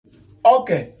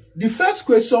Okay, the first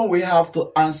question we have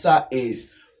to answer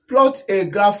is plot a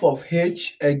graph of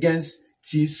h against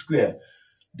t square.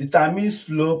 Determine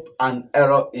slope and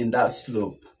error in that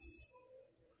slope.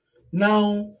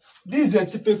 Now, this is a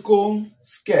typical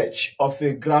sketch of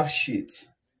a graph sheet.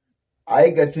 Are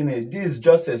you getting it? This is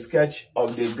just a sketch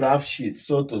of the graph sheet,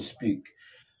 so to speak.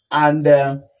 And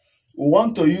we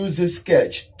want to use this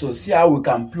sketch to see how we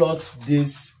can plot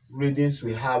these readings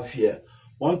we have here.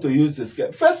 We want to use the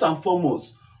sketch. First and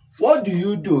foremost, what do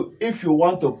you do if you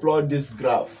want to plot this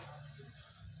graph?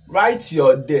 Write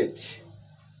your date.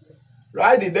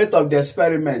 Write the date of the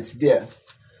experiment there.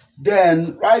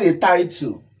 Then write a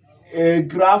title. A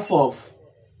graph of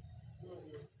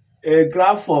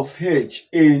h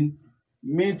in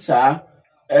meter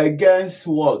against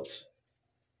what?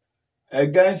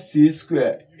 Against t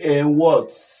square in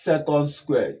what? Second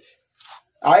squared.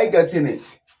 Are you getting it?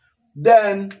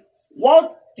 Then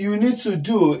what you need to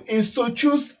do is to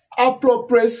choose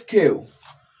appropriate scale.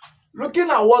 Looking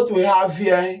at what we have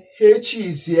here, h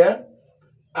is here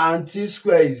and t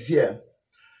square is here.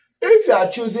 If you are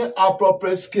choosing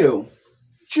appropriate scale,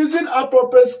 choosing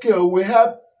appropriate scale will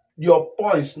help your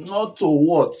points not to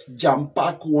what?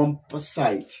 Jam-pack one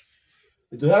side.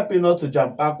 It will help you not to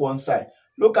jam-pack one side.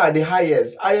 Look at the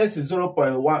highest. Highest is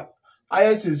 0.1.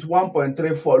 Highest is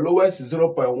 1.34. Lowest is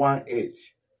 0.18.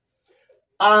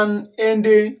 And in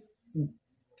the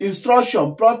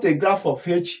instruction, plot a graph of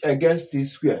h against t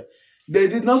square. They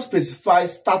did not specify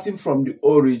starting from the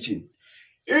origin.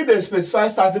 If they specify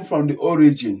starting from the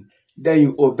origin, then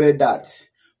you obey that.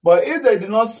 But if they do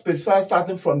not specify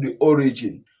starting from the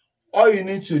origin, all you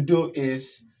need to do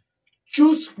is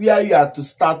choose where you are to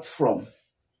start from.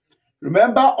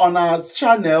 Remember, on our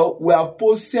channel, we have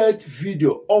posted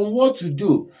video on what to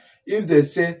do if they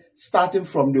say starting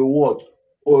from the word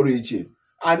origin.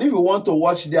 And if you want to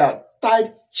watch that,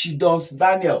 type Chidons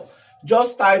Daniel.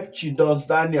 Just type Chidons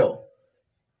Daniel.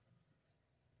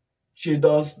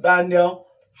 Chidons Daniel,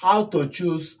 how to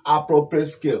choose appropriate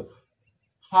scale.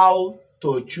 How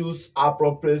to choose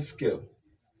appropriate scale.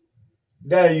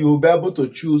 Then you will be able to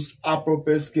choose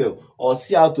appropriate scale or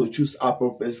see how to choose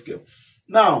appropriate scale.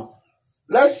 Now,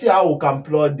 let's see how we can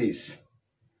plot this.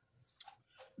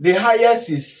 The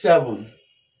highest is 7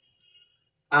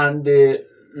 and the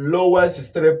lowest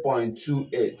is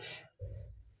 3.28.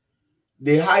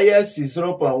 The highest is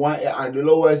 0.18 and the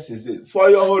lowest is 8. For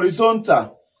your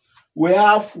horizontal, we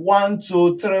have 1,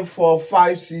 2, 3, 4,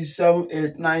 5, 6, 7,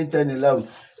 8, 9, 10, 11.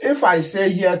 If I say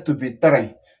here to be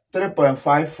 3,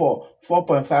 3.54,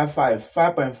 4.55,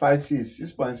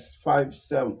 5.56,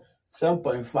 6.57,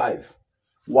 7.5.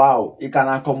 Wow, it can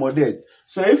accommodate.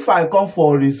 So if I come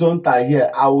for horizontal here,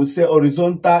 I will say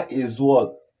horizontal is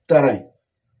what? 3,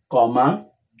 comma.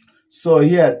 So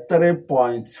here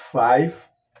 3.5,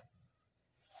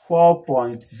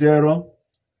 4.0,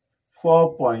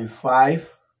 4.5,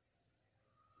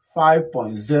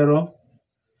 5.0,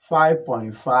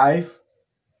 5.5,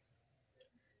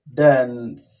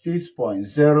 then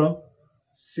 6.0,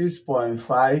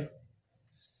 6.5,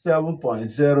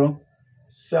 7.0,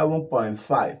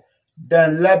 7.5.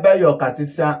 Then label your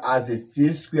Cartesian as a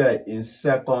t squared in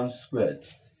second squared.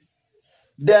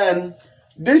 Then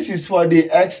this is for the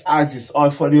x-axis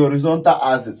or for the horizontal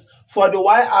axis. For the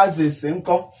y-axis,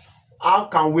 how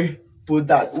can we put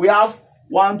that? We have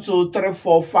 1, 2, 3,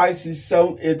 4, 5, 6,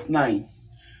 7, 8, 9.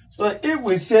 So if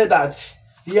we say that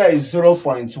here is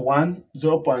 0.1, 0.2,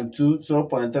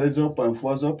 0.3, 0.4,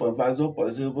 0.5,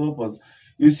 0.0,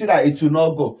 you see that it will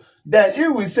not go. Then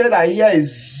if we say that here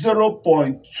is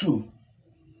 0.2,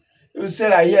 if we say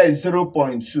that here is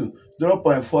 0.2,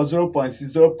 0.4,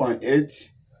 0.6, 0.8,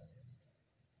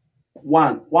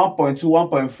 1, 1.2,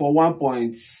 1.4,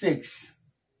 1.6.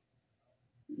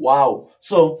 Wow.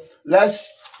 So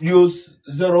let's use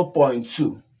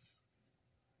 0.2.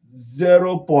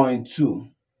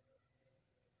 0.2.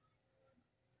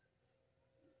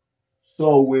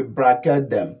 So we bracket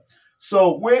them.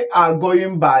 So we are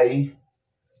going by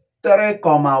 3,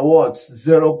 what?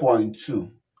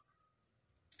 0.2.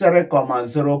 3,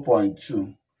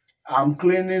 0.2. I'm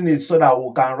cleaning it so that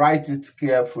we can write it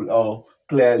carefully or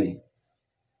clearly.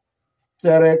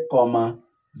 3, 0.2.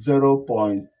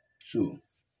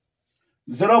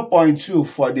 0.2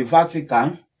 for the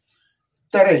vertical,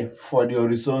 3 for the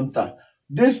horizontal.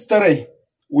 This 3,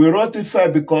 we wrote it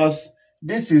first because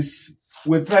this is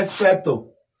with respect to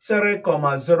 3,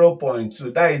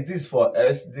 0.2. That is this for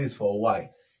S, this for Y.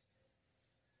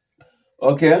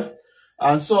 Okay?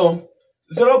 And so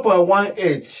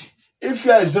 0.18. If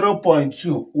here is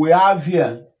 0.2, we have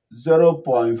here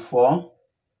 0.4,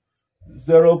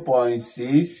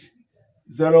 0.6,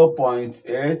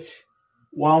 0.8,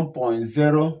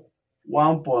 1.0,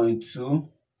 1.2,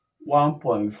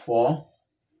 1.4,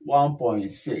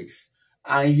 1.6,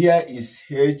 and here is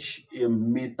H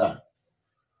in meter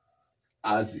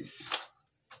axis.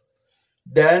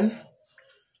 Then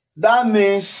that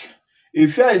means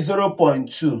if here is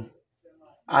 0.2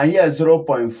 and here is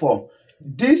 0.4,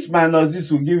 this minus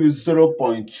this will give you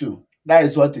 0.2. That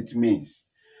is what it means.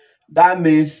 That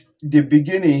means the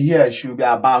beginning here should be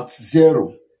about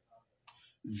 0.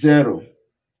 0.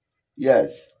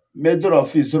 Yes. Middle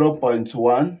of it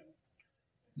 0.1.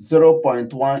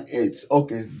 0.18.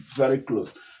 Okay, very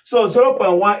close. So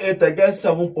 0.18 against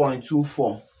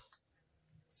 7.24.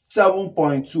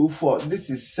 7.24. This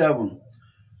is 7.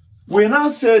 We now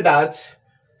say that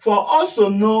for us to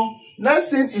know, next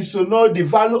thing is to know the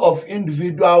value of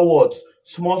individual what?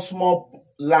 Small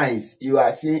lines you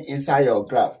are seeing inside your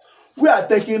graph. We are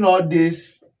taking all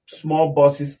these small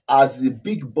boxes as the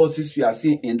big boxes you are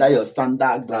seeing in that your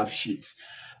standard graph sheet.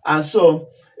 And so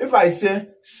if I say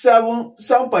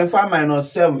 7.5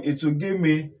 minus 7, it will give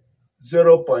me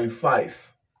 0.5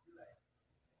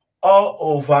 all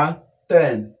over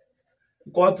 10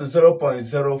 equal to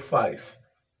 0.05.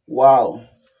 Wow.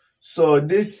 So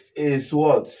this is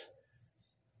what?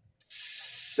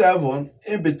 7.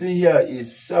 In between here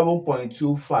is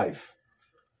 7.25.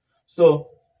 So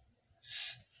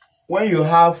when you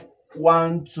have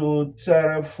 1, 2,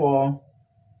 3, 4,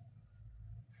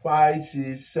 5,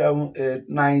 6, 7, 8,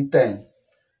 9, 10.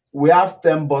 We have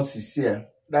 10 boxes here.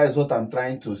 That is what I'm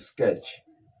trying to sketch.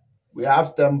 We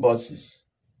have 10 boxes.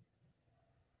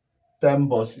 10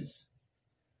 boxes.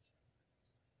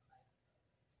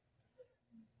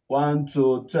 1,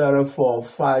 2, 3, 4,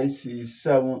 5, 6,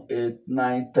 7, 8,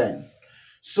 9, 10.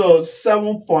 So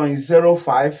 7.05,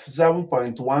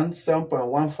 7.1,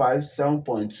 7.15,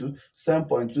 7.2,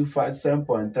 7.25,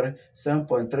 7.3,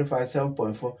 7.35,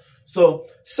 7.4. So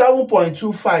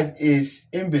 7.25 is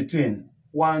in between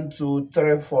 1, 2,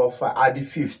 3, 4, 5 at the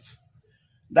fifth.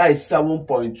 That is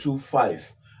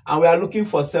 7.25. And we are looking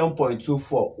for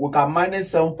 7.24. We can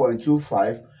minus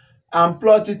 7.25 and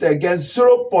plot it against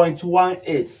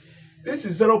 0.18. This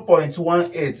is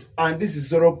 0.18 and this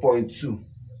is 0.2.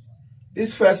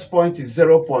 This first point is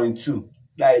 0.2,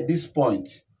 like this point,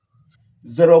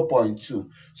 0.2.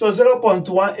 So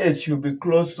 0.18 should be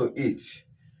close to it.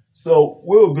 So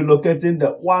we will be locating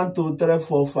the 1, 2, 3,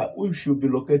 4, 5. We should be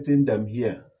locating them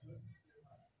here.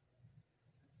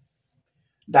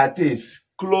 That is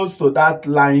close to that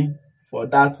line for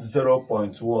that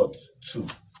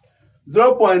 0.2.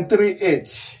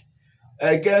 0.38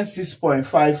 against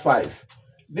 6.55.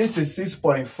 This is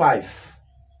 6.5.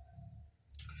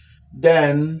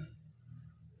 Then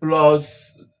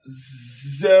plus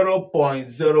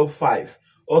 0.05.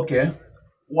 Okay.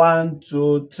 1,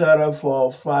 2, 3,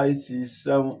 4, 5, 6,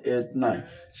 7, 8, 9.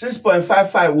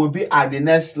 6.55 will be at the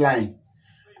next line.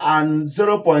 And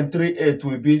 0.38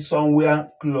 will be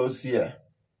somewhere close here.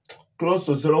 Close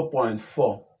to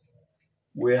 0.4.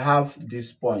 We have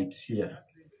this point here.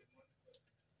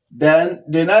 Then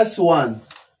the next one,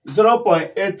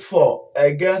 0.84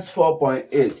 against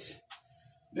 4.8.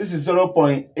 This is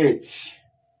 0.8.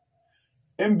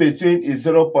 In between is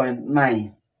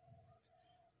 0.9.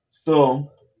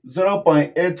 So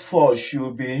 0.84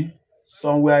 should be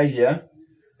somewhere here.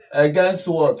 Against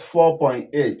what?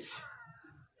 4.8.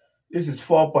 This is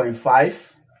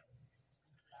 4.5.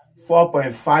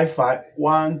 4.55.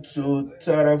 1, 2,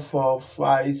 3, 4,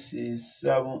 5, 6,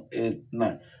 7, 8,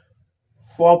 9.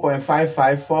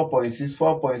 4.55, 4.6,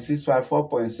 4.65,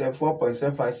 4.7,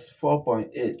 4.75,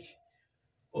 4.8.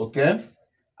 Okay,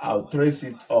 I'll trace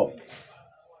it up.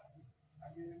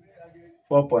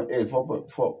 4.8,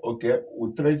 4.4. Okay,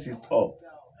 we'll trace it up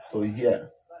to here.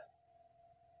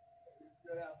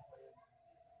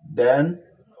 Then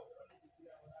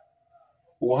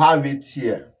we'll have it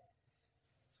here.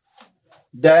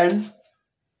 Then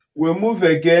we move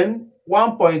again.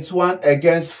 1.1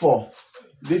 against 4.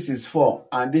 This is 4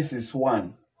 and this is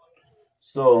 1.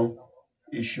 So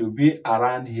it should be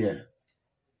around here.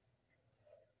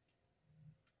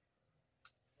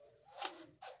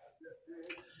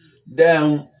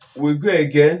 Then we go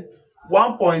again.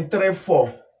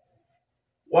 1.34.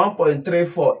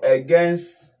 1.34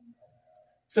 against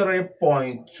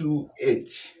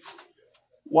 3.28.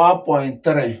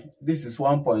 1.3. This is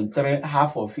 1.3.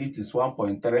 Half of it is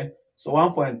 1.3. So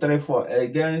 1.34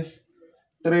 against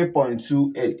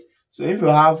 3.28. So if you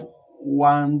have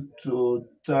 1, 2,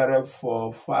 3,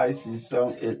 4, 5, 6,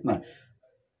 7, 8, 9.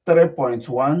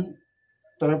 3.1,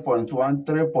 3.1,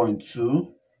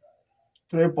 3.2,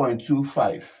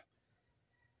 3.25.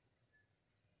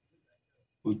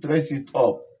 We trace it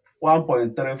up.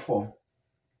 1.34.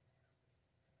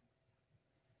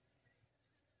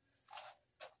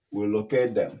 we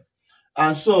locate them.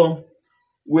 And so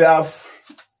we have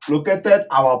located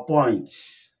our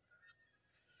points.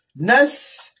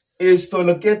 Next is to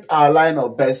locate our line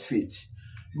of best fit.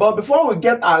 But before we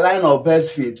get our line of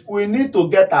best fit, we need to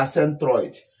get our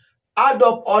centroid. Add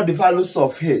up all the values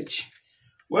of h.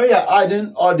 When you're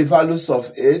adding all the values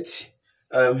of h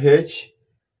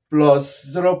plus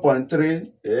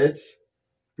 0.38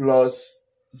 plus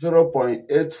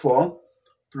 0.84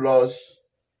 plus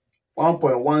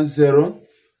 1.10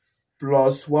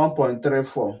 plus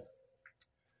 1.34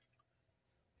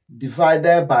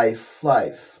 divided by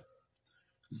 5,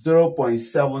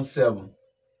 0.77.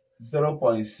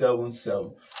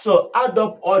 0.77. So add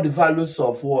up all the values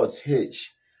of what?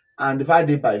 H and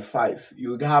divide it by 5.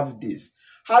 You have this.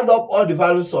 Add up all the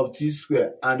values of t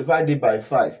squared and divide it by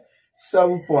 5.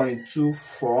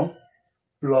 7.24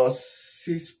 plus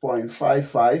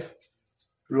 6.55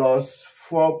 plus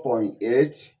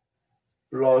 4.8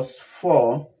 plus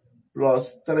 4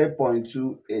 plus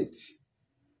 3.28.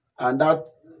 And that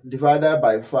divided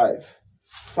by 5.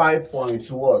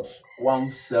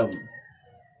 5.17.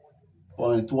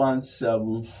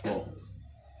 0.174.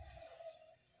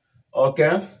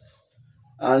 Okay,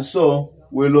 and so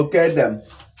we locate them.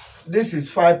 This is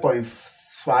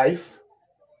 5.5.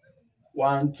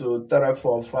 1, 2, 3,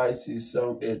 4, 5, 6,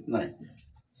 7, 8, 9,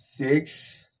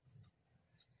 6,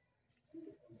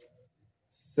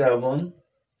 7.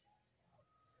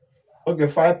 Okay,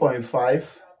 5.5.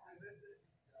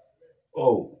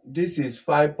 Oh, this is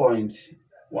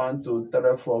 5.1, 2,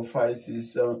 3, 4, 5,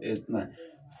 6, 7, 8, 9.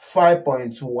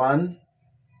 5.1,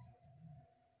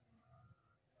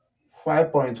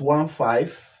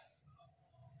 5.15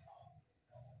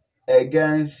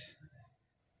 against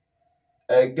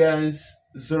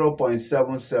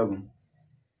 0.77.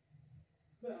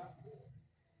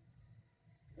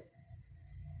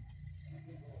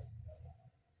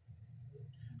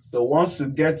 So once you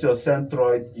get your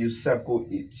centroid, you circle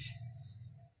it.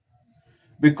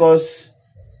 Because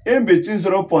in between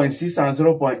 0.6 and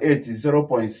 0.8 is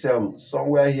 0.7.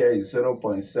 Somewhere here is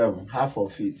 0.7, half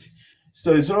of it.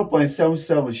 So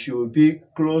 0.77 should be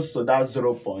close to that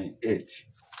 0.8.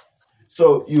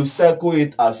 So you circle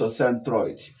it as a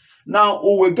centroid. Now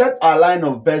we will get our line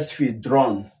of best fit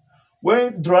drawn.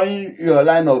 When drawing your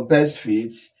line of best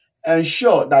fit,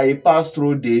 ensure that it passes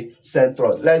through the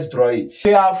centroid. Let's draw it.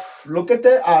 We have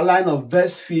located our line of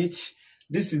best fit.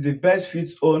 This is the best fit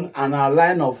zone and our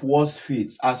line of worst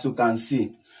fit, as you can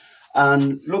see.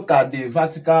 And look at the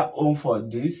vertical zone for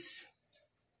this.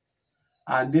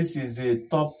 And this is the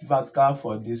top vertical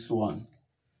for this one.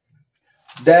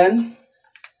 Then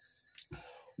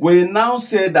we now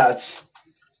say that,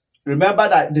 remember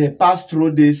that they pass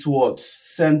through this what?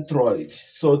 Centroid,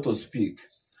 so to speak.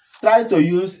 Try to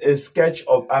use a sketch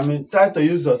of, try to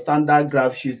use a standard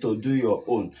graph sheet to do your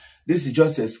own. This is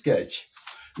just a sketch.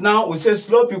 Now we say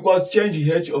slope equals change in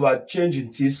h over change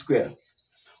in t squared.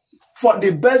 For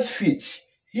the best fit,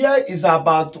 here is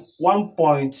about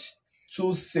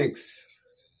 1.26.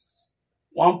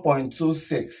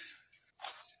 1.26.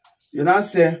 You now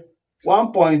say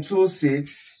 1.26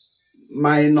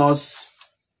 minus,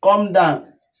 come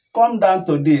down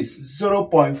to this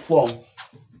 0.4.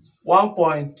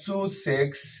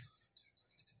 1.26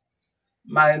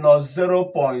 minus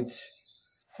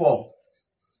 0.4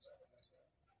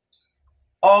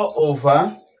 all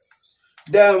over.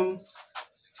 Then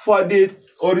for the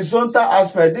horizontal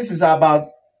aspect, this is about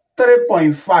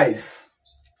 3.5.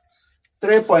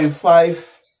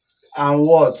 3.5 and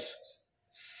what?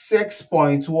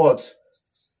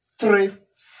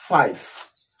 6.35.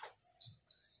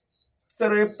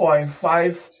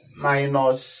 3.5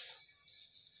 minus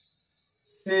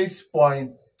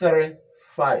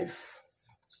 6.35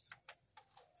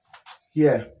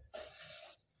 here.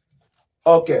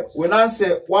 Okay, we now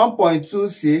say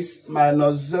 1.26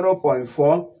 minus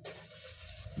 0.4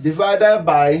 divided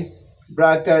by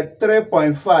bracket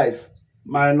 3.5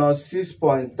 minus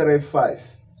 6.35.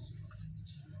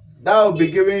 That will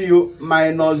be giving you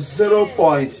minus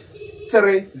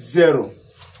 0.30.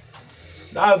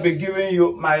 That will be giving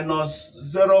you minus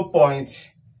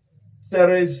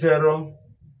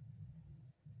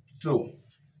 0.302.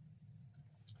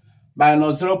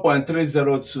 Minus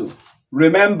 0.302.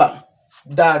 Remember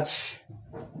that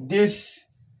this,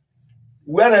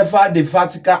 wherever the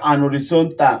vertical and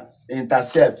horizontal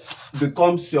intercepts,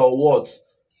 becomes your what?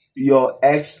 Your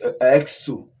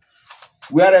x2.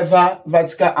 Wherever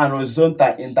vertical and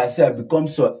horizontal intercept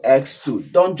becomes your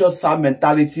x2. Don't just have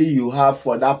mentality you have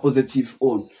for that positive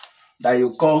zone that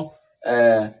you call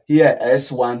here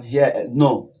s1, here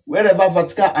no. Wherever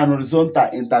vertical and horizontal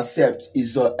intercept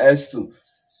is your s2.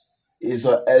 is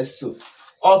your S2.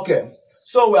 Okay,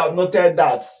 so we have noted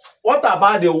that. What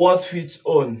about the worst fit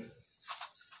own?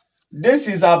 This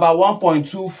is about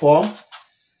 1.24.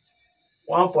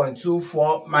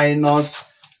 1.24 minus,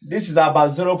 this is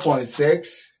about 0.6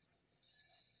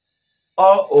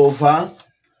 all over,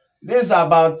 this is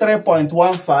about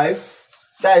 3.15.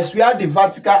 That is where the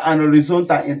vertical and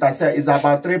horizontal intersect is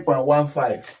about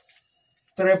 3.15.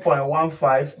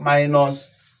 3.15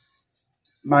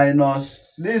 minus,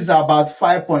 this is about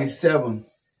 5.7.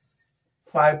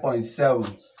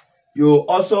 5.7. You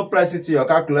also press it to your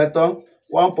calculator.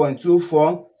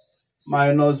 1.24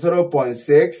 minus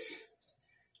 0.6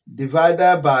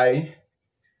 divided by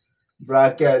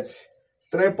bracket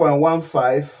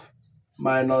 3.15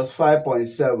 minus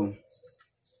 5.7.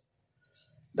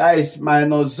 That is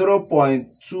minus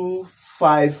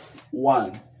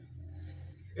 0.251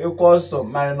 equals to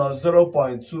minus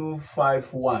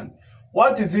 0.251.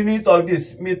 What is the unit of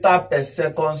this? Meter per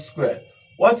second square.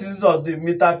 What is the unit of the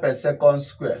meter per second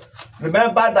square?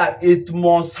 Remember that it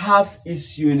must have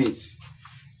its units.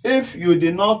 If you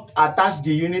did not attach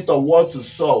the unit of what to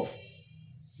solve,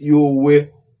 you will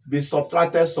be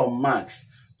subtracted some marks.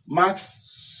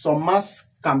 Some marks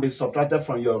can be subtracted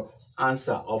from your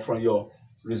answer or from your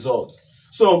result.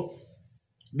 So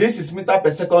this is meter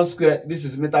per second square, this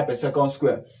is meter per second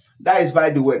square. That is by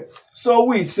the way. So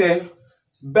we say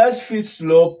best fit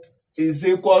slope is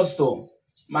equals to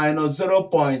minus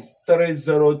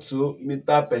 0.302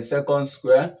 meter per second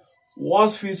square.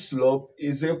 Worst fit slope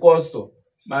is equals to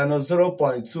minus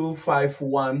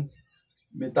 0.251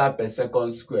 meter per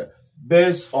second square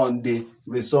based on the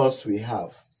results we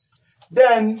have.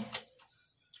 Then,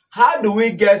 how do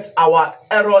we get our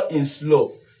error in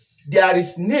slope? There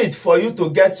is need for you to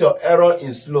get your error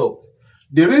in slope.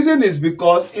 The reason is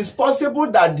because it's possible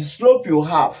that the slope you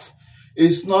have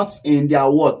is not in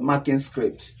their marking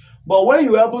script. But when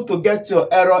you're able to get your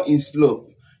error in slope,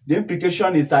 the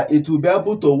implication is that it will be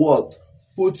able to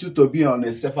put you to be on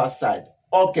a safer side.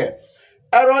 Okay,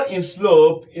 error in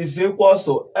slope is equals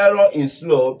to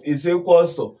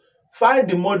find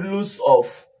the modulus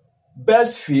of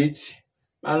best fit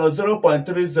minus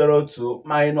 0.302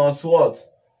 minus what?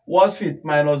 Worst fit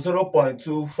minus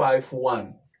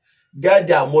 0.251. Get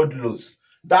their modulus.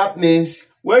 That means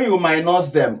when you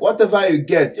minus them, whatever you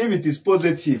get, if it is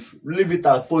positive, leave it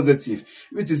as positive.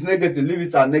 If it is negative, leave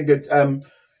it as negative.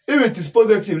 If it is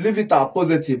positive, leave it as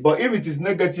positive. But if it is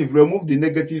negative, remove the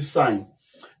negative sign.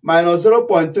 Minus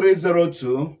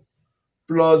 0.302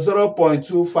 plus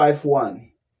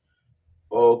 0.251.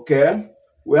 Okay.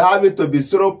 We have it to be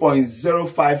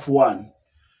 0.051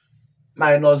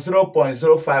 minus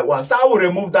 0.051. So I will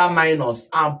remove that minus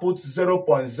and put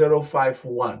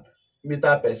 0.051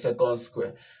 meter per second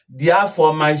square.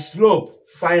 Therefore, my slope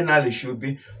finally should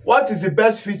be, what is the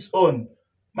best fit on?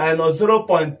 Minus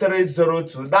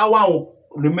 0.302. That one will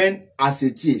remain as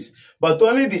it is. But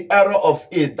only the error of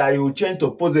it that you will change to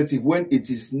positive when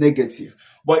it is negative.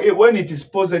 But when it is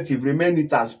positive, remain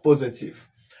it as positive.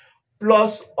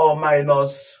 Plus or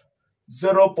minus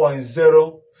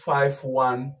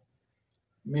 0.051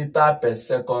 meter per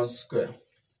second square.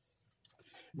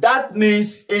 That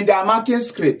means in their marking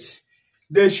script,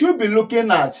 they should be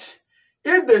looking at,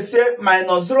 if they say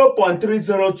minus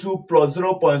 0.302 plus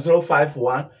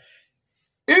 0.051,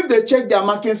 if they check their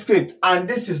marking script and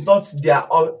this is not their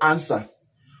answer,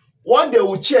 what they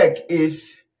will check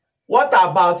is, what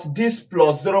about this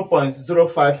plus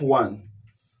 0.051?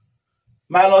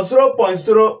 Minus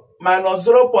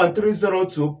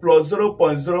 0.302 plus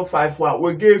 0.051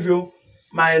 will give you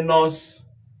minus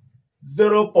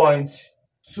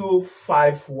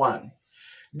 0.251.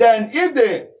 Then if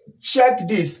they check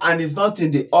this and it's not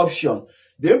in the option,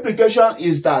 the implication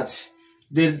is that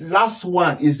the last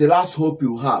one is the last hope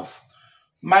you have.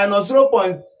 Minus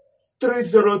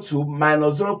 0.302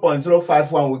 minus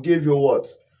 0.051 will give you what?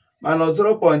 Minus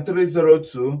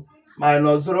 0.302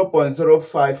 minus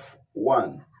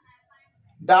 0.051.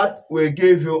 That will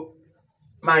give you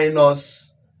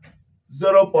minus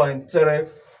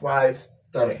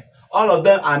 0.353. All of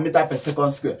them are meter per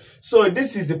second square. So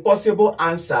this is the possible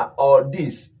answer, or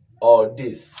this, or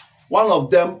this. One of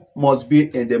them must be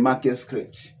in the marking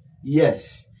script.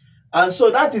 Yes. And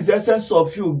so that is the essence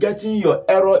of you getting your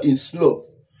error in slope.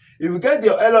 If you get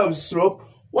your error in slope,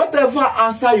 whatever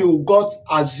answer you got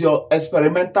as your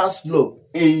experimental slope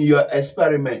in your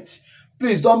experiment,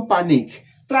 please don't panic.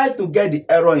 Try to get the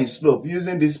error in slope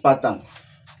using this pattern.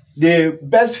 The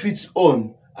best fit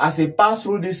on as it passed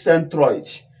through this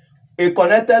centroid. It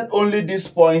connected only this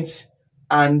point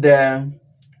and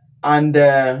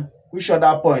which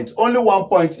other point? Only one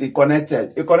point it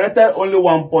connected. It connected only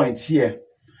one point here.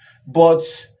 but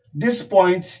this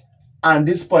point and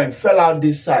this point fell out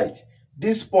this side.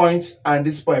 This point and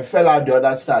this point fell out the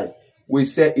other side. We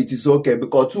say it is okay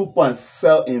because 2 points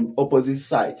fell in opposite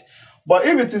side. But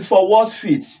if it is for worst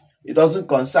fit, it doesn't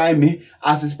concern me.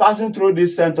 As it's passing through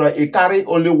this centroid, it carries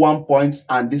only 1 point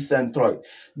and this centroid.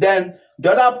 Then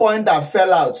the other point that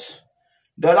fell out,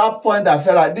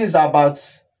 this is about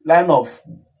line of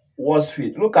worst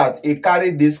fit. Look at it,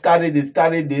 carry this,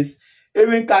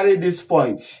 even carry this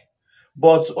point.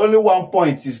 But only 1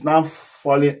 point is now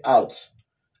falling out.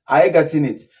 Are you getting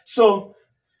it? So,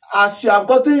 as you have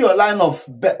gotten your line of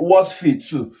worst fit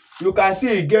too, you can see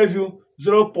it gave you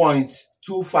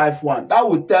 0.251. That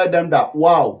will tell them that,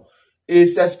 wow,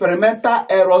 it's experimental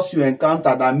errors you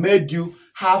encounter that made you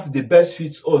have the best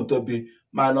fit zone to be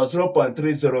minus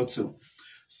 0.302.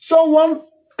 Someone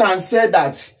can say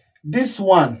that this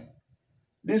one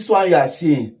you are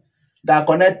seeing, that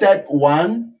connected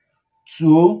 1,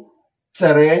 2,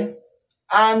 3,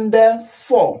 and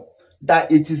 4,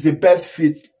 that it is the best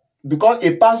fit because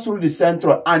it passed through the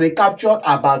central and it captured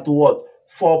about what?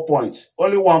 4 points.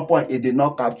 Only 1 point it did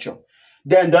not capture.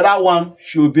 Then the other one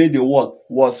should be the what?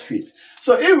 Worst fit.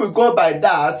 So if we go by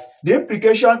that, the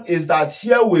implication is that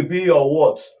here will be your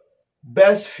what?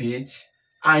 Best fit,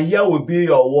 and here will be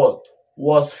your what?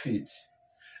 Worst fit.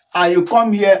 And you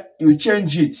come here, you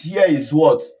change it. Here is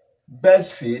what?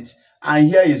 Best fit, and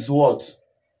here is what?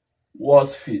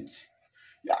 Worst fit.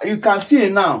 You can see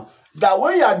now that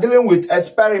when you are dealing with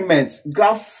experiments,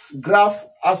 graph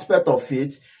aspect of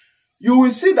it, you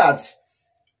will see that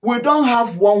we don't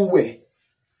have one way.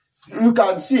 You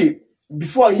can see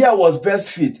before here was best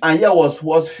fit and here was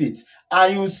worst fit.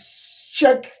 And you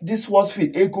check this worst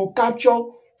fit, it could capture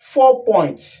 4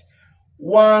 points.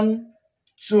 1,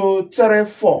 2, 3,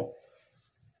 4.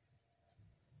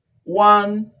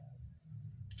 1,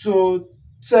 2,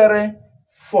 3,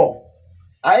 4.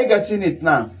 Are you getting it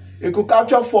now? It could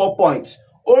capture 4 points.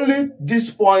 Only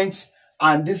this point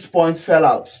and this point fell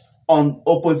out on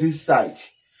opposite side.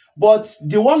 But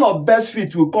the one of best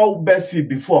fit we call best fit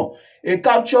before, it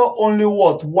captured only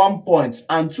what? 1 point,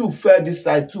 and 2 fell this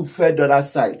side, 2 fell the other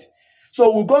side.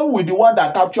 So we go with the one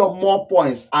that captured more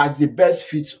points as the best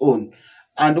fit own,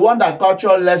 and the one that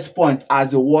captured less points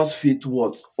as the worst fit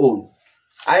what own.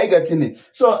 Are you getting it?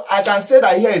 So I can say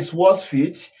that here is worst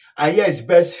fit and here is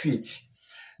best fit.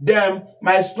 Then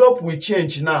my slope will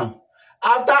change now.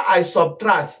 After I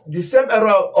subtract, the same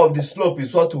error of the slope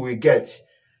is what we get.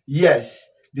 Yes,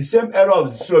 the same error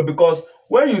of the slope, because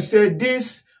when you say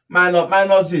this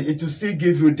minus it, it will still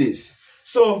give you this.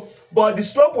 So, but the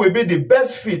slope will be the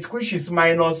best fit, which is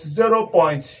minus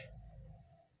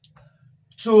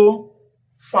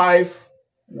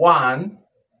 0.251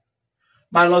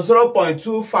 minus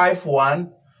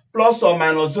 0.251 plus or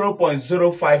minus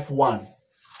 0.051.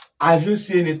 Have you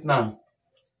seen it now?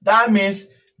 That means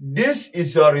this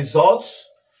is your result.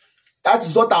 That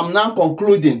is what I'm now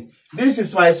concluding. This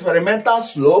is my experimental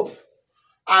slope.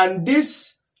 And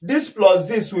this plus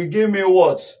this will give me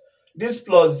what? This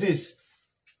plus this.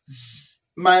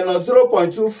 Minus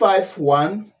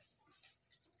 0.251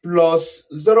 plus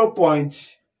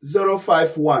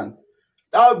 0.051.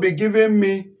 That will be giving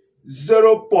me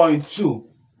 0.2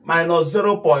 minus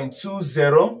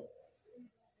 0.20.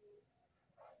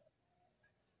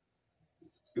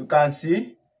 You can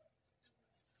see.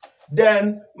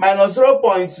 Then minus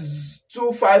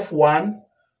 0.251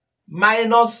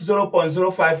 minus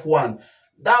 0.051.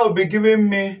 That will be giving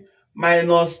me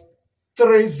minus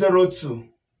 302.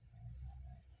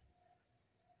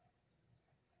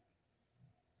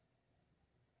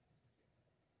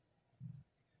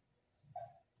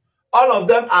 All of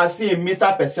them are still in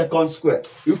meter per second square.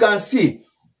 You can see,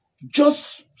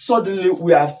 just suddenly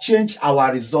we have changed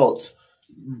our results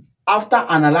after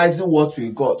analyzing what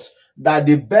we got. That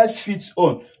the best fit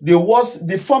on the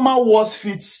former worst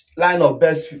fit line of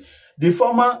best fit, the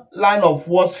former line of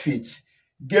worst fit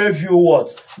gave you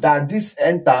what? That this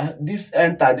enter, the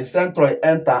centroid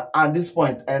enter, and this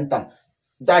point enter.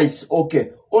 That is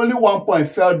okay. Only 1 point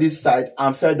fell this side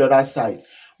and fell the other side.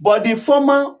 But the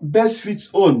former best fit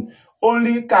on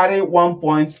only carry 1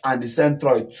 point and the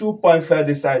centroid. 2 point fell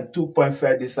this side, 2 point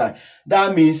fell this side.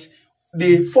 That means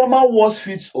the former worst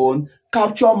fit on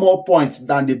capture more points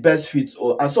than the best fit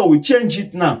on. And so we change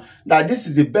it now that this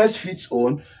is the best fit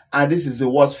on and this is the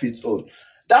worst fit on.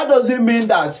 That doesn't mean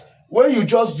that when you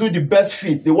just do the best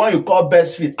fit, the one you call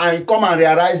best fit, and you come and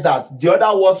realize that the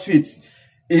other worst fit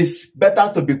is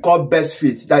better to be called best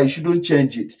fit, that you shouldn't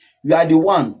change it. You are the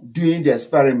one doing the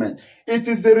experiment. It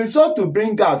is the result to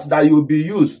bring out that you will be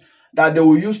used, that they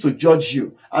will use to judge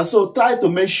you. And so try to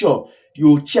make sure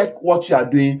you check what you are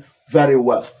doing very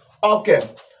well. Okay,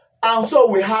 and so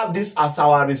we have this as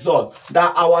our result,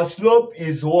 that our slope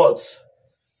is what?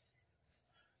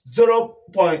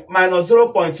 Minus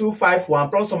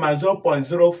 0.251 plus or minus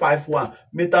 0.051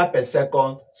 meter per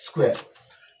second square.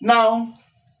 Now,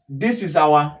 this is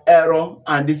our error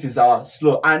and this is our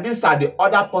slope. And these are the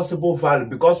other possible values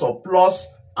because of plus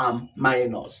and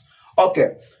minus.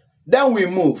 Okay, then we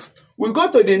move. We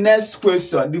go to the next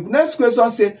question. The next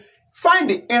question says, find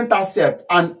the intercept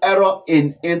and error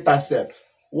in intercept.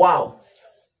 Wow.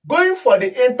 Going for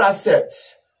the intercept,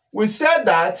 we said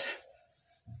that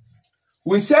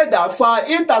for our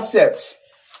intercept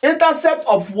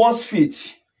of worst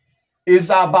fit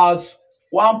is about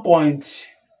 1 point.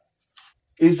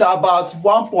 Here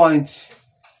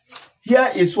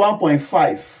is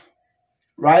 1.5,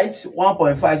 right?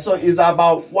 1.5. So it's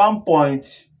about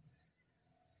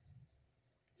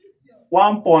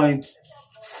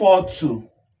 1.42.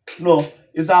 No,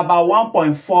 it's about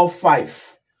 1.45.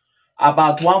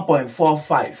 About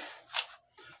 1.45.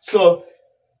 So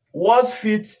worst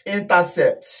fit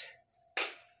intercept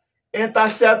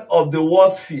of the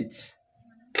worst fit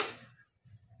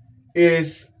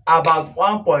is about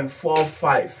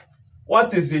 1.45.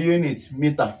 What is the unit?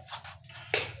 Meter.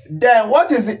 Then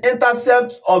what is the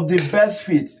intercept of the best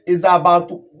fit? Is about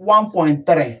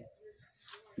 1.3.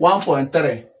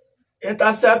 1.3.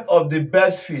 Intercept of the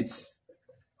best fit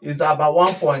is about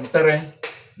 1.3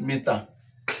 meter.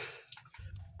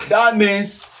 That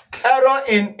means error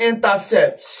in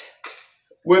intercept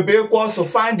will be equal to,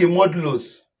 find the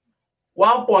modulus,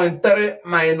 1.3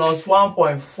 minus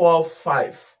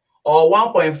 1.45 or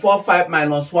 1.45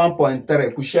 minus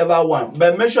 1.3, whichever one.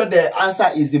 But make sure the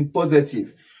answer is in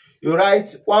positive. You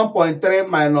write 1.3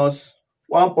 minus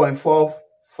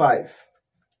 1.45.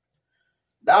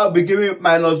 That will be giving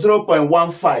minus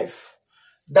 0.15.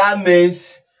 That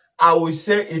means I will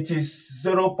say it is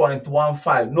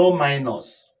 0.15, no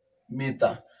minus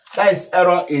meter. That is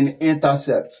error in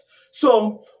intercept.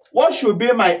 So what should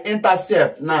be my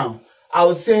intercept now? I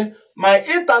will say my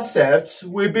intercept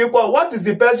will be equal, what is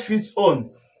the best fit on?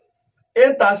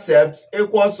 Intercept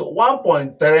equals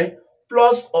 1.3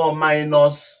 plus or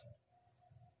minus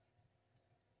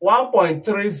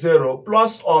 1.30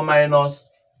 plus or minus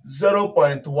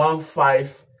 0.15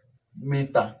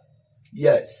 meter.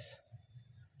 Yes,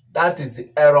 that is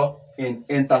the error in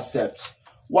intercept.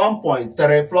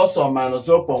 1.3 plus or minus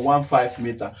 0.15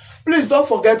 meter. Please don't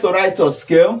forget to write your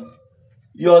scale.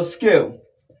 Your scale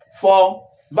for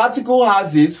vertical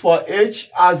axis, for H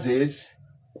axis,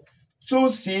 2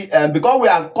 cm, because we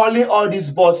are calling all these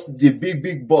bars the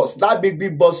big bars. That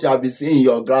big bars you have been seeing in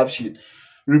your graph sheet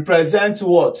represent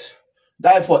what?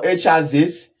 That for H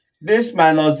axis, this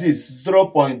minus this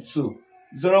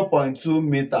 0.2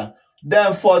 meter.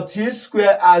 Then for T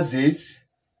square axis,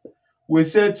 we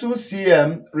say 2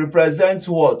 cm represent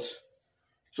what?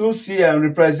 2 cm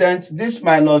represents this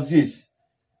minus this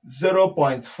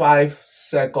 0.5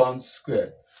 seconds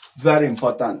squared. Very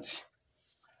important.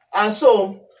 And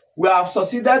so we have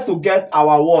succeeded to get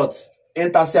our what?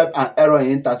 Intercept and error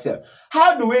in intercept.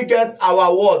 How do we get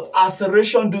our what?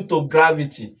 Acceleration due to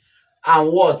gravity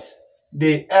and what?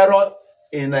 The error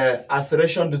in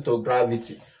acceleration due to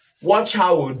gravity. Watch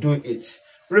how we do it.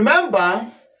 Remember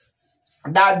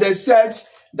that they said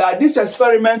that this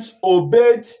experiment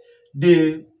obeyed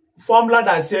the formula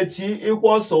that said T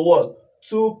equals to what?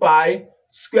 2 pi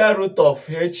square root of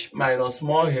H minus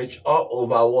small h all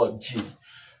over what? G.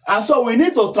 And so we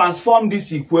need to transform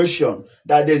this equation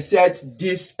that they said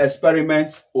this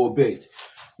experiment obeyed.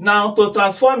 Now to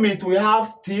transform it, we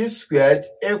have T squared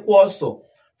equals to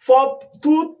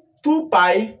 2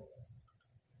 pi.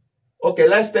 Okay,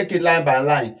 let's take it line by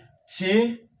line.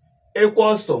 T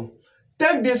equals to,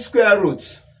 take this square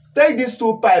root, take this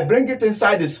 2 pi, bring it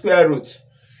inside the square root.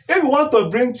 If you want to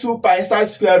bring 2 pi inside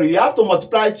square root, you have to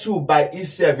multiply 2 by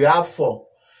itself, you have 4.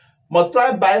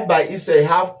 Multiply by itself, you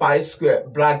have pi square,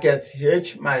 bracket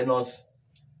h minus.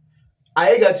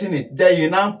 Are you getting it? Then you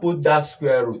now put that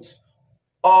square root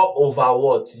all over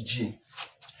what? G.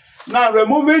 Now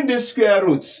removing this square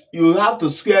root, you have to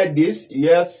square this.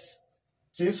 Yes,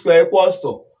 T square equals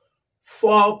to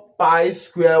 4 pi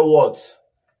square what?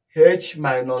 H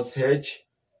minus h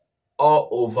all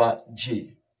over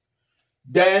G.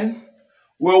 Then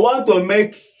we want to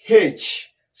make h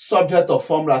subject of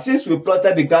formula, since we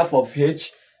plotted the graph of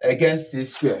h against T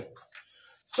square.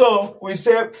 So we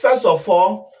say, first of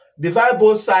all, divide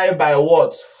both sides by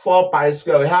what? 4 pi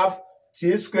square. We have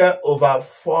T square over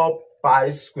 4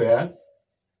 pi square.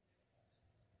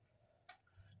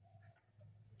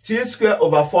 T square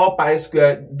over 4 pi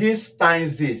square, this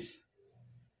times this,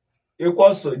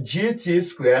 equals to gt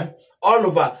square. all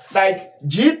over, like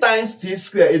g times t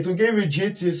square, it will give you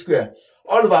gt square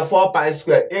all over 4 pi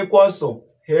square equals to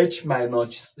h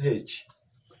minus h.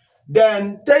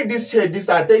 Then take this h this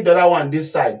side, take the other one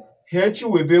this side. H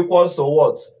will be equals to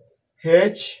what?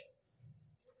 H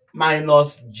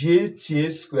minus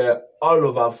gt square all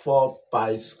over 4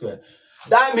 pi square.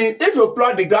 That means if you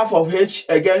plot the graph of h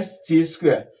against t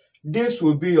square, this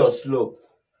will be your slope.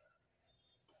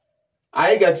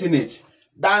 Are you getting it?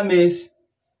 That means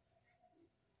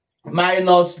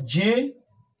minus g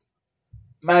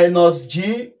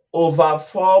over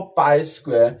 4 pi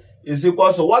square is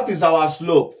equal to, what is our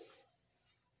slope?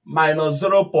 Minus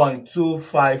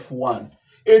 0.251.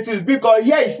 It is because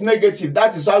here is negative.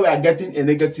 That is why we are getting a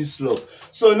negative slope.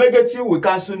 So negative will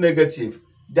cancel negative.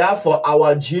 Therefore,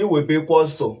 our g will be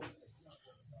equals to,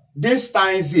 this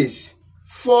times this,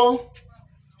 4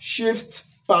 shift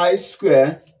pi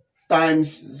square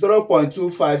times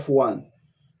 0.251.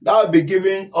 That will be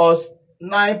giving us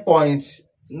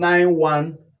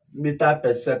 9.91 meter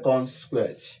per second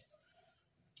squared.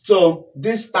 So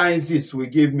this times this will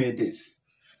give me this.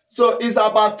 So it's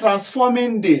about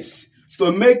transforming this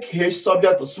to make h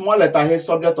subject to small letter h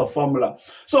subject to formula.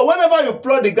 So whenever you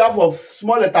plot the graph of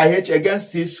small letter h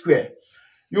against t square,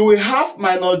 you will have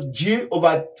minus g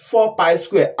over 4 pi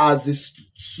square as the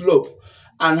slope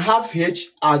and half h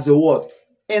as the what?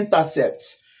 Intercept.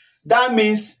 That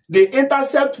means the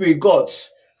intercept we got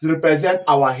represent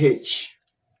our h.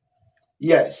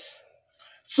 Yes.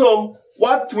 So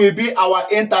what will be our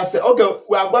intercept? Okay,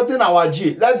 we have gotten our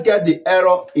g. Let's get the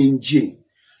error in g.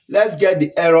 Let's get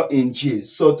the error in g,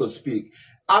 so to speak.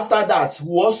 After that,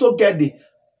 we also get the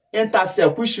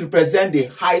intercept, which represent the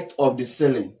height of the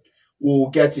ceiling. We will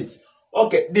get it.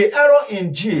 Okay, the error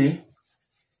in g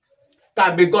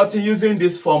can be gotten using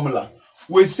this formula.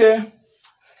 We say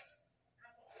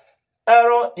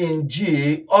error in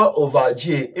g all over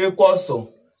g equals to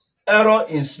error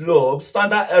in slope,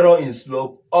 standard error in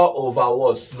slope all over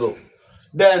what? Slope.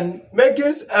 Then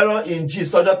making error in g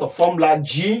subject to formula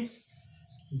g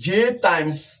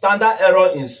times standard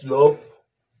error in slope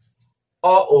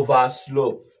all over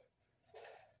slope.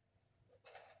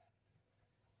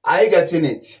 Are you getting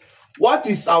it? What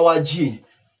is our g?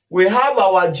 We have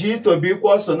our g to be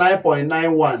equals to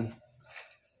 9.91.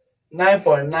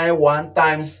 9.91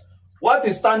 times, what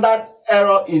is standard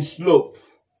error in slope?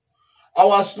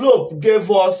 Our slope gave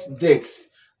us this.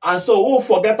 And so we'll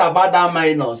forget about that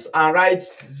minus and write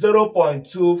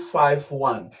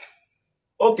 0.251.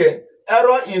 Okay,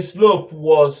 error in slope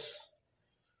was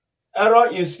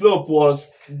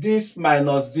this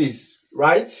minus this,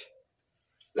 right?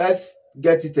 Let's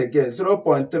get it again.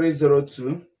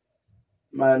 0.302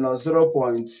 minus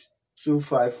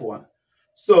 0.251.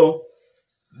 So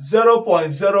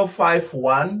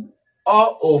 0.051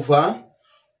 all over,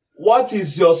 what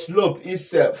is your slope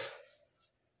itself?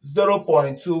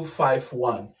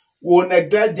 0.251. We'll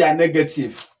neglect their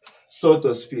negative, so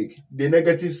to speak. The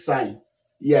negative sign.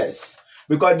 Yes.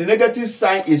 Because the negative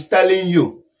sign is telling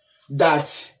you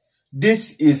that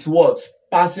this is what?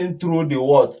 Passing through the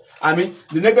what? I mean,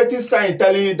 the negative sign is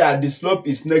telling you that the slope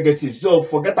is negative. So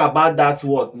forget about that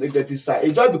what? Negative sign.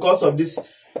 It's just because of this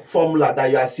formula that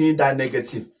you are seeing that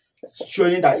negative,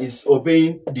 showing that it's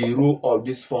obeying the rule of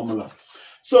this formula.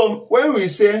 So when we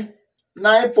say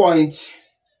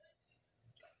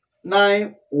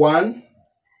 9.91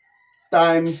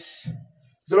 times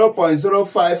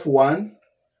 0.051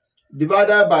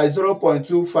 divided by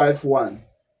 0.251,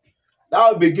 that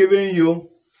will be giving you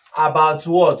about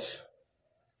what?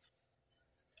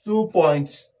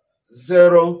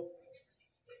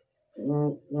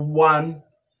 2.01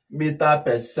 meter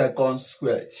per second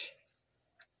squared.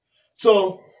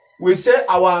 So we say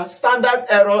our standard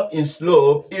error in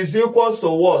slope is equal to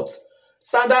what?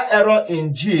 Standard error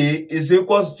in g is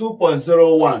equal to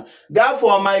 2.01.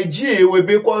 Therefore, my g will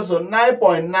be equal to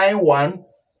 9.91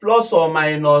 plus or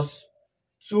minus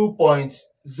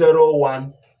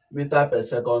 2.01 meter per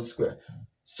second square.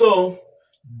 So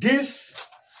this,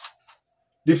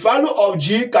 the value of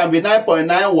g can be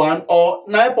 9.91 or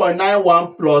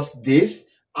 9.91 plus this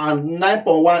and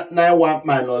 9.191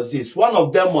 minus this. One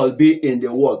of them must be in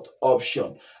the what?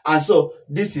 Option. And so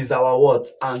this is our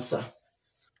what? Answer.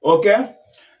 Okay?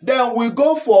 Then we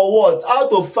go for what? How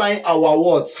to find our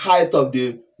what? Height of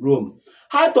the room.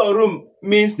 Height of room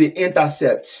means the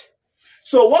intercept.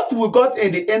 So what we got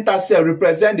in the intercept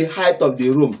represent the height of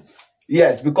the room.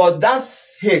 Yes, because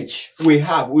that's h we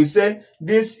have. We say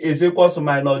this is equal to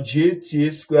minus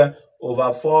gt square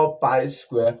over 4 pi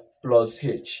square plus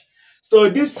h. So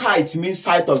this height means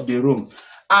height of the room.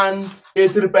 And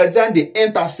it represents the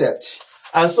intercept.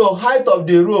 And so height of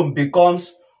the room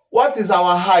becomes what is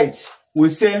our height? We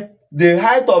say the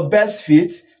height of best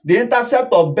fit, the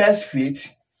intercept of best fit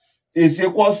is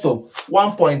equals to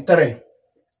 1.3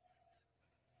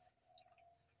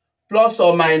 plus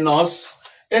or minus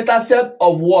intercept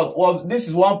of what? Well, this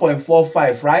is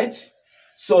 1.45, right?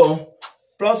 So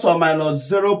plus or minus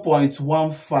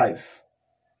 0.15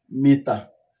 meter.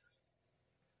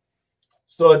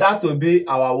 So that will be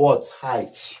our what?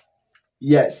 Height.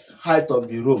 Yes, height of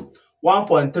the room.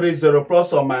 1.30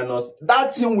 plus or minus.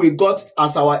 That thing we got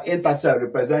as our intercept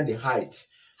represent the height,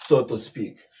 so to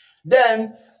speak.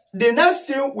 Then the next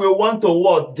thing we want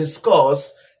to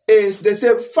discuss is, they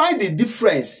say find the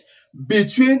difference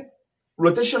between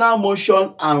rotational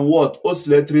motion and what?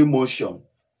 Oscillatory motion.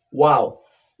 Wow.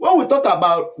 When we talk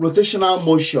about rotational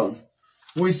motion,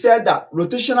 we said that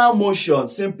rotational motion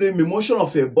simply means motion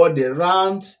of a body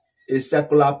around a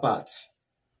circular path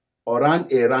or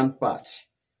around a round path.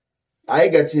 Are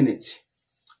you getting it?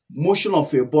 Motion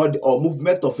of a body or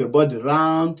movement of a body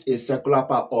around a circular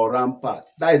path or round path.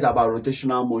 That is about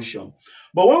rotational motion.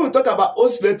 But when we talk about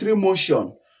oscillatory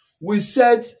motion, we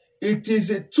said it is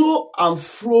a to and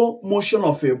fro motion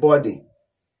of a body.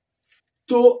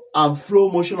 To and fro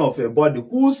motion of a body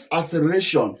whose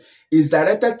acceleration is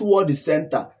directed toward the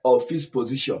center of its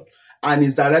position and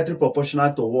is directly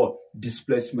proportional to what?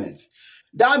 Displacement.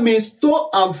 That means to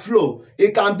and fro,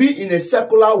 it can be in a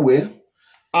circular way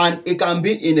and it can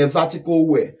be in a vertical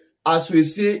way, as we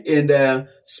see in the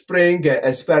spring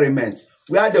experiment,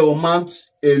 where they will mount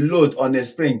a load on a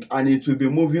spring and it will be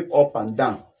moving up and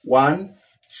down. 1,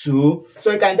 2.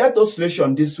 So you can get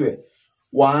oscillation this way.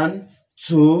 1,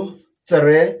 2,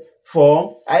 3,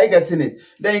 4. Are you getting it?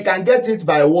 Then you can get it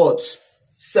by what?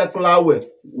 Circular way.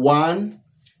 1,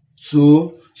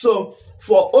 2. So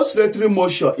for oscillatory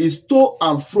motion is to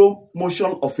and fro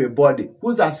motion of a body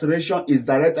whose acceleration is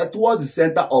directed towards the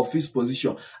center of its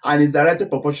position and is directly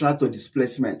proportional to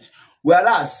displacement.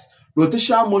 Whereas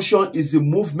rotational motion is the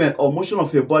movement or motion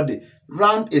of a body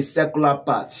round a circular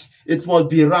path. It must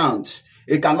be round.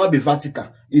 It cannot be vertical.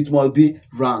 It must be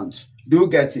round. Do you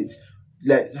get it?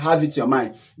 Let's have it in your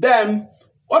mind. Then,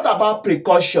 what about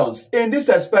precautions? In this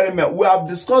experiment, we have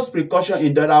discussed precaution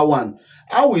in the other one.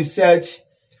 And we said,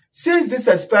 since this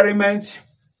experiment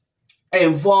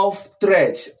involves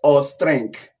thread or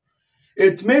string,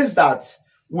 it means that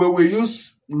we will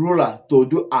use ruler to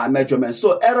do our measurements.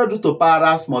 So error due to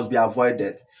parallels must be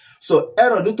avoided. So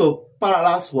error due to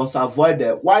parallels was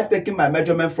avoided while taking my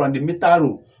measurement from the meter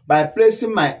rule by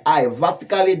placing my eye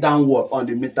vertically downward on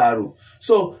the meter rule.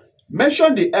 So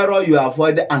mention the error you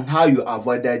avoided and how you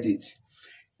avoided it.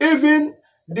 Even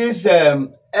this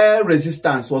air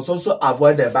resistance was also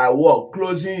avoided by what?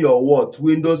 Closing your what?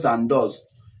 Windows and doors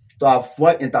to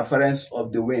avoid interference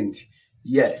of the wind.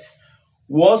 Yes.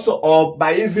 We also, or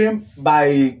by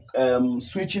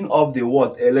switching off the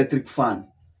what? Electric fan.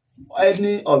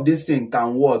 Any of these things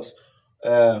can what?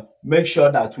 Make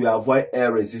sure that we avoid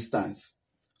air resistance.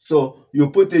 So you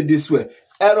put it this way.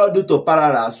 Error due to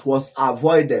parallels was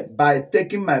avoided by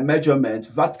taking my measurement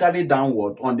vertically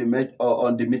downward on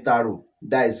the meter rule.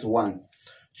 That is 1.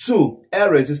 2,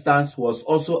 air resistance was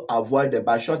also avoided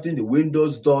by shutting the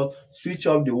windows, door, switch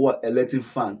off the what? Electric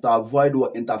fan to avoid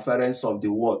what? Interference of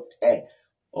the what? Air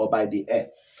or by the air.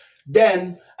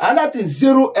 Then another thing,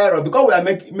 zero error, because we are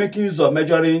making use of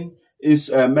measuring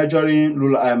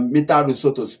meter rule,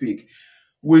 so to speak.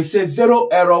 We say zero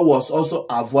error was also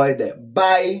avoided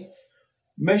by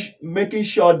making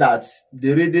sure that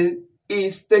the reading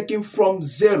is taken from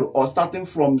 0 or starting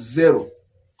from 0.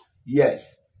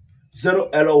 Yes, zero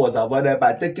error was avoided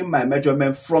by taking my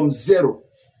measurement from 0.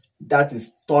 That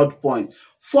is third point.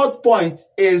 Fourth point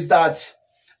is that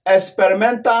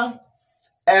experimental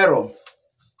error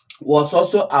was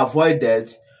also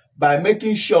avoided by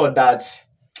making sure that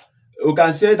we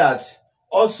can say that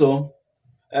also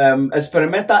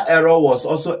experimental error was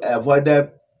also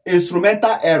avoided.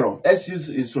 Instrumental error, let's use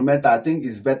instrumental, I think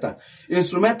is better.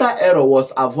 Instrumental error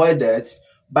was avoided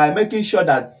by making sure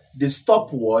that the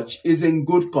stopwatch is in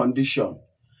good condition,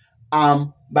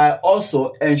 by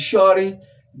also ensuring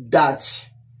that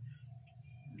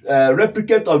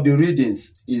replicate of the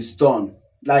readings is done.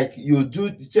 Like you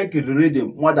take the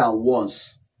reading more than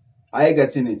once. Are you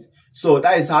getting it? So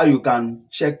that is how you can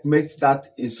checkmate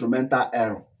that instrumental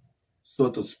error,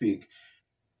 so to speak.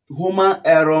 Human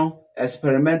error,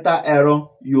 experimental error,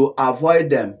 you avoid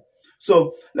them.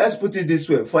 So let's put it this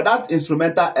way. For that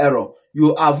instrumental error,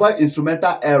 you avoid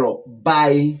instrumental error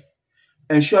by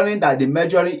ensuring that the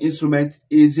measuring instrument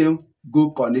is in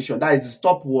good condition. That is, the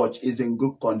stopwatch is in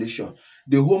good condition.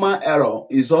 The human error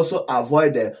is also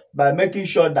avoided by making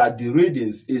sure that the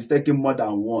readings is taken more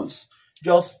than once.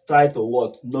 Just try to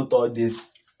what? Note all these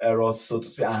errors, so to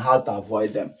say, and how to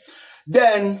avoid them.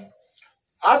 Then,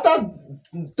 after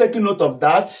taking note of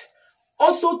that,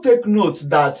 also take note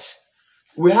that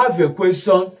we have a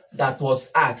question that was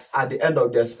asked at the end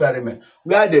of the experiment,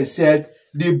 where they said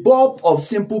the bulb of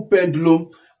simple pendulum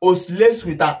oscillates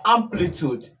with an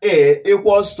amplitude A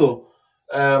equals to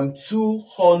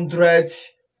 200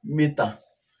 meter.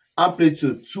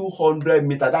 Amplitude 200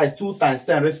 meter. That is 2 times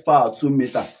 10 raised to the power 2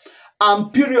 meter.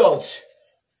 And period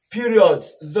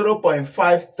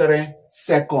 0.53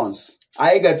 seconds.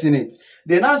 Are you getting it?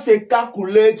 They now say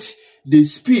calculate the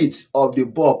speed of the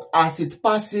bulb as it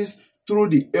passes through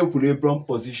the equilibrium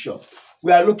position.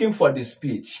 We are looking for the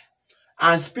speed.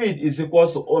 And speed is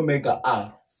equal to omega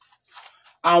r.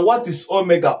 And what is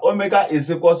omega? Omega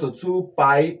is equal to 2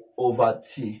 pi over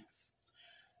t.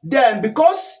 Then,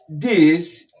 because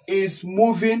this is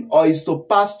moving or is to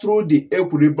pass through the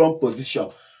equilibrium position,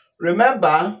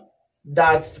 remember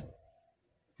that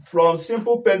from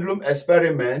simple pendulum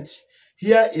experiment,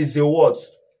 here is the what?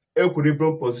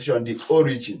 Equilibrium position, the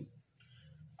origin.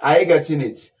 Are you getting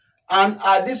it? And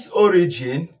at this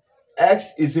origin,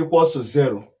 x is equal to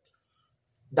 0.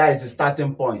 That is the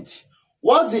starting point.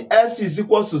 Once the x is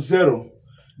equal to 0,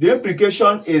 the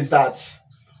implication is that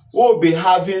we'll be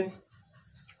having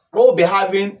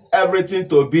everything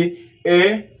to be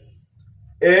a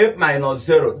minus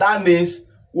 0. That means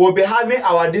we'll be having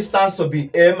our distance to be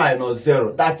a minus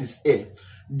 0. That is a.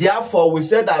 Therefore, we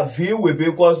say that v will be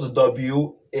equal to wa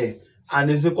and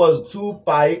is equal to 2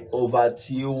 pi over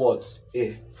t what?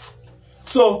 A.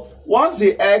 So, once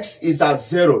the x is at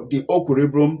 0, the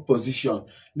equilibrium position,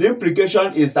 the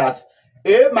implication is that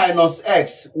a minus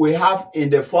x we have in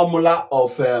the formula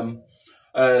of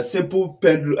simple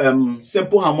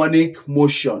harmonic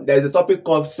motion. There is a topic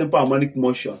called simple harmonic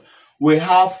motion. We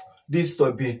have this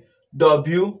to be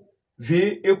w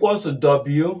v equals to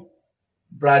w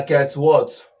bracket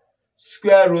what?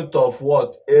 Square root of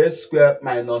what? A square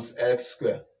minus x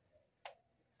square.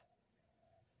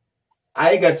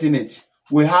 Are you getting it?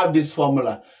 We have this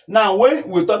formula. Now, when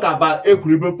we talk about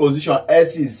equilibrium position,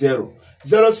 s is 0.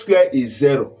 0 square is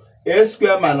 0. A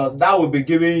square minus, that will be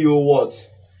giving you what?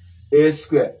 A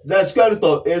square. The square root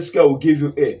of a square will give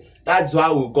you a. That's why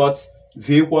we got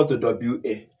v equal to wa.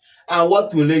 And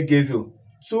what will it give you?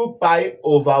 2 pi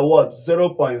over what?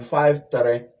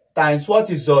 0.53 times what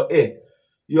is your a?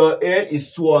 Your a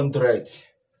is 200.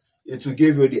 It will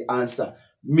give you the answer.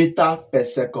 Meter per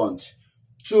second.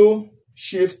 2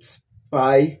 shift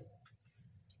pi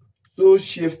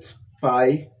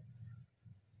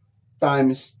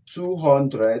times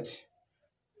 200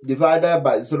 divided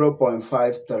by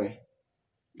 0.53.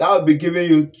 That will be giving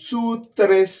you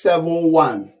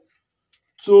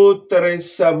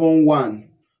 2371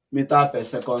 meter per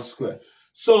second square.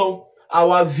 So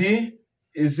our v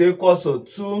is equal to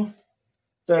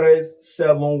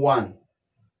 2371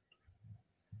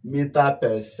 meter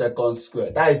per second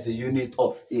square. That is the unit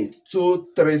of it.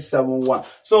 2371.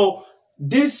 So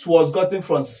this was gotten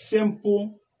from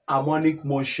simple harmonic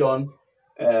motion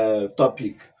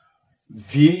topic.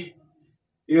 V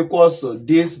equals to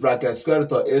this bracket square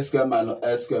root of a square minus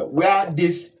s square, where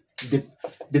this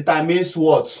determines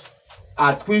what?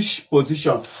 At which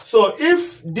position. So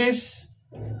if this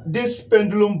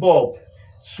pendulum bulb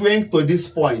swing to this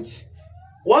point,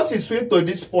 once it swings to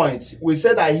this point, we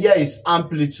say that here is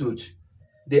amplitude.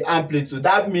 The amplitude.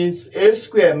 That means a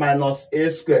square minus a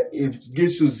square, it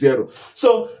gives you 0.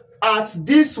 So at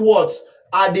this what?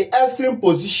 At the extreme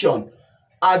position,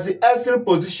 as the extreme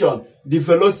position, the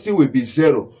velocity will be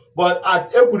 0. But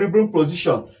at equilibrium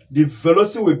position, the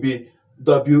velocity will be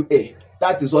wa.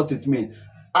 That is what it means.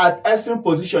 At extreme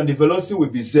position, the velocity will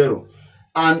be 0.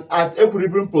 And at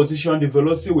equilibrium position, the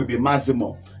velocity will be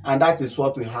maximum. And that is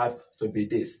what we have to be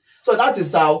this. So that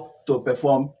is how to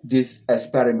perform this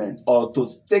experiment, or to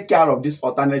take care of this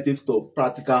alternative to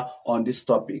practical on this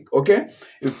topic. Okay?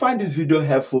 If you find this video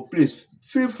helpful, please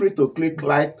feel free to click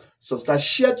like, subscribe,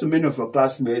 share to many of your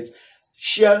classmates,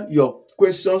 share your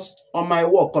questions on my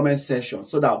work comment section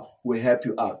so that we'll help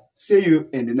you out. See you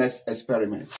in the next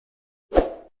experiment.